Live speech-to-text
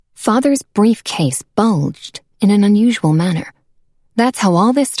Father's briefcase bulged in an unusual manner. That's how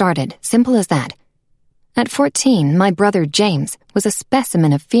all this started, simple as that. At 14, my brother James was a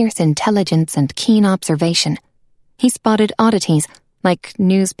specimen of fierce intelligence and keen observation. He spotted oddities, like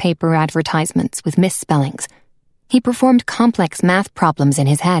newspaper advertisements with misspellings. He performed complex math problems in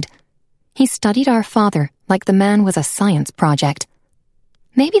his head. He studied our father like the man was a science project.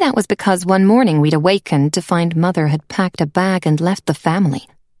 Maybe that was because one morning we'd awakened to find Mother had packed a bag and left the family.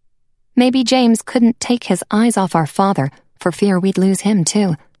 Maybe James couldn't take his eyes off our father for fear we'd lose him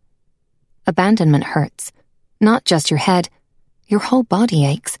too. Abandonment hurts. Not just your head. Your whole body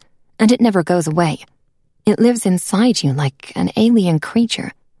aches, and it never goes away. It lives inside you like an alien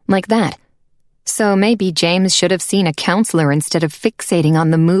creature, like that. So maybe James should have seen a counselor instead of fixating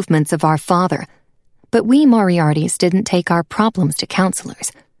on the movements of our father. But we Moriartys didn't take our problems to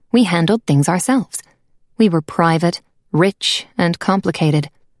counselors. We handled things ourselves. We were private, rich, and complicated.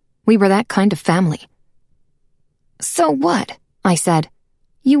 We were that kind of family. "So what?" I said.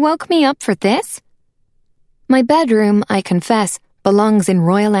 "You woke me up for this?" My bedroom, I confess, belongs in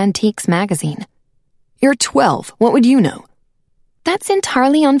Royal Antiques magazine. "You're 12. What would you know?" "That's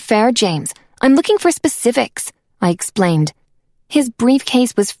entirely unfair, James. I'm looking for specifics," I explained. His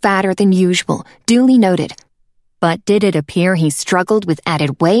briefcase was fatter than usual, duly noted. But did it appear he struggled with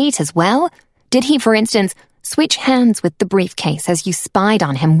added weight as well? Did he, for instance, switch hands with the briefcase as you spied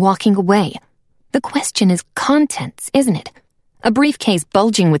on him walking away? The question is contents, isn't it? A briefcase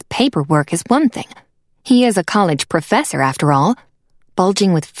bulging with paperwork is one thing. He is a college professor, after all.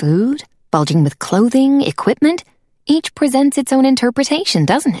 Bulging with food, bulging with clothing, equipment, each presents its own interpretation,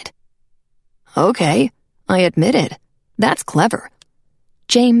 doesn't it? "Okay, I admit it. That's clever."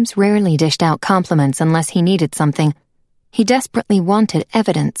 James rarely dished out compliments unless he needed something. He desperately wanted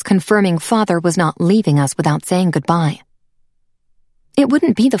evidence confirming Father was not leaving us without saying goodbye. It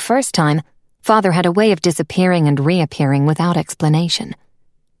wouldn't be the first time. Father had a way of disappearing and reappearing without explanation.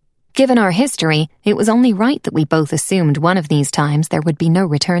 Given our history, it was only right that we both assumed one of these times there would be no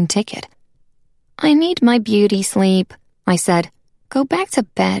return ticket. "I need my beauty sleep," I said. "Go back to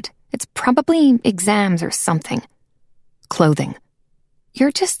bed. It's probably exams or something." "Clothing."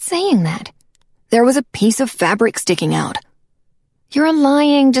 "You're just saying that." "There was a piece of fabric sticking out." "You're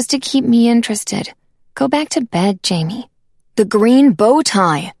lying just to keep me interested. Go back to bed, Jamie." "The green bow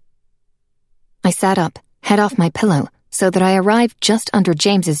tie." I sat up, head off my pillow, so that I arrived just under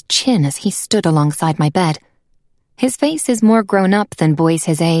James's chin as he stood alongside my bed. His face is more grown up than boys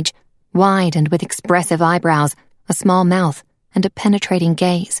his age, wide and with expressive eyebrows, a small mouth, and a penetrating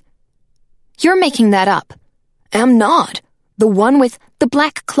gaze. "You're making that up." "Am not. The one with the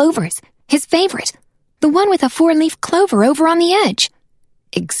black clovers, his favorite. The one with a 4-leaf clover over on the edge."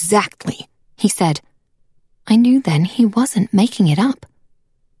 "Exactly," he said. I knew then he wasn't making it up.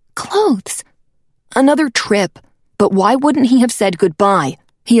 "Clothes." "Another trip. But why wouldn't he have said goodbye?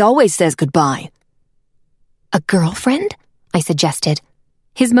 He always says goodbye." "A girlfriend?" I suggested.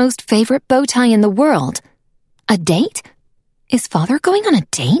 "His most favorite bow tie in the world. A date? Is Father going on a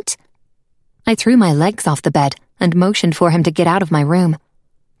date?" I threw my legs off the bed and motioned for him to get out of my room.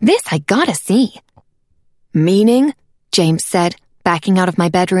 "This I gotta see." "Meaning?" James said, backing out of my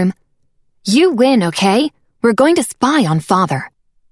bedroom. "You win, okay? We're going to spy on Father."